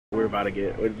It's about to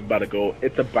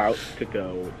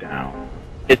go down.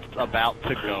 It's about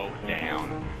to go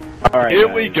down. Alright, Here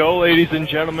guys. we go, ladies and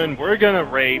gentlemen. We're gonna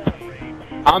rape.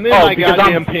 I'm in my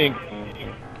goddamn pink.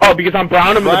 Oh, because I'm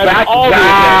brown in the back?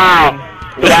 Wow!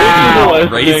 Wow!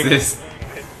 Racist.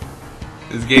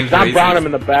 This game's I'm racist. brown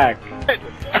in the back.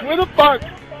 Where the fuck?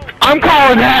 I'm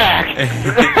calling hack!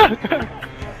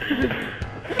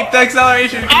 Keep the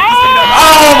acceleration. Keep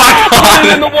Oh my god!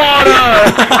 In the water!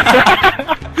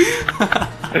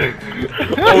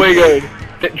 Oh my god.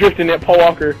 Drifting at Paul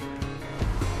Walker.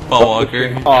 Paul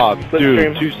Walker. Oh,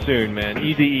 Slipstream. dude, too soon, man.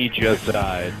 Easy E just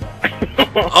died.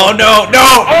 Oh no,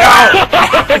 no,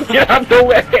 no! Get out the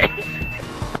way!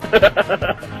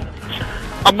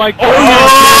 I'm like,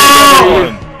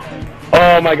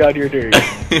 Oh my god, you're dirty.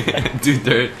 Dude,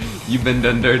 dirt. You've been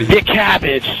done dirty. get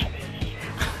cabbage!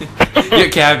 You're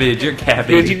cabbage. You're Dude,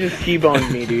 cabbage. he just T-boned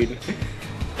me, dude.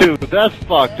 Dude, that's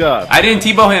fucked up. I didn't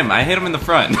T-bow him. I hit him in the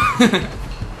front.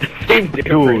 Same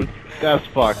difference. Dude, that's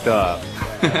fucked up.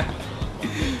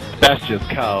 That's just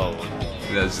cold.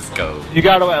 Let's just go. You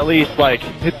gotta at least, like,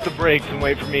 hit the brakes and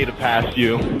wait for me to pass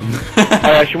you.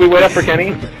 Alright, should we wait up for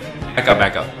Kenny? Back up,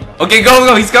 back up. Okay, go,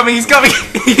 go. He's coming. He's coming.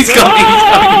 He's coming.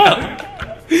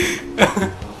 He's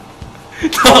coming.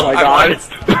 Oh my god.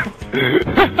 Oh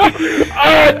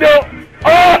no!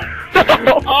 Oh!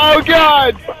 Oh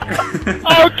god!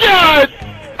 Oh god!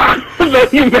 The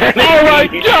humanity. Oh my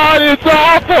god, it's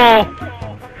awful!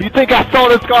 You think I stole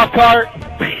this golf cart?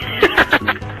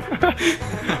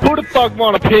 Who the fuck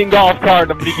want a pink golf cart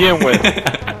to begin with?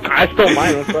 I stole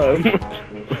mine, what's up?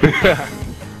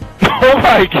 Oh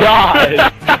my god!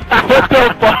 What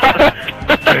the fuck?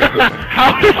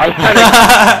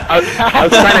 I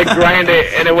was trying to grind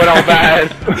it and it went all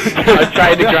bad. I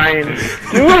tried to grind.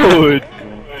 Dude!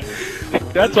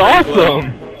 That's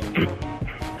awesome!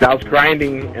 I was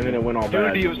grinding and then it went all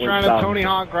bad. Dude, he was Went trying to south. Tony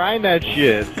Hawk grind that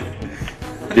shit.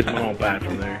 It went all bad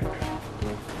from there.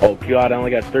 Oh god, I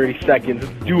only got 30 seconds.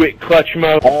 Let's do it, clutch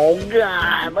mode. Oh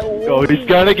god. So he's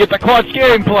gonna get the clutch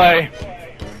gameplay.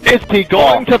 Is he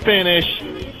going to finish?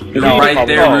 You're right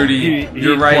there, Rudy.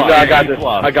 You're right No, there. I got this.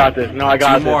 I got this. No, I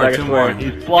got Two this. more, I two swear. more.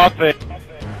 He's bluffing.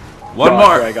 One No,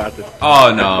 more. I got this.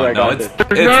 Oh no, I no, got it's this.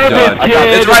 it's You're nervous, done.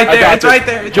 kid. It's right I there. got It's right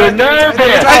there. It's You're right there. nervous.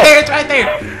 It's right there. It's right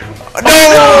there. No!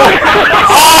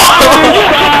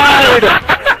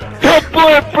 The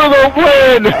flip for the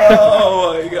win!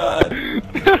 Oh my god.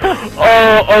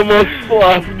 Oh, almost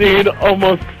fluff, dude.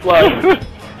 Almost fluff.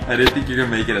 I didn't think you were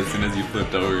gonna make it as soon as you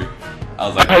flipped over. I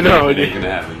was like, I know, what's dude. gonna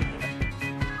happen?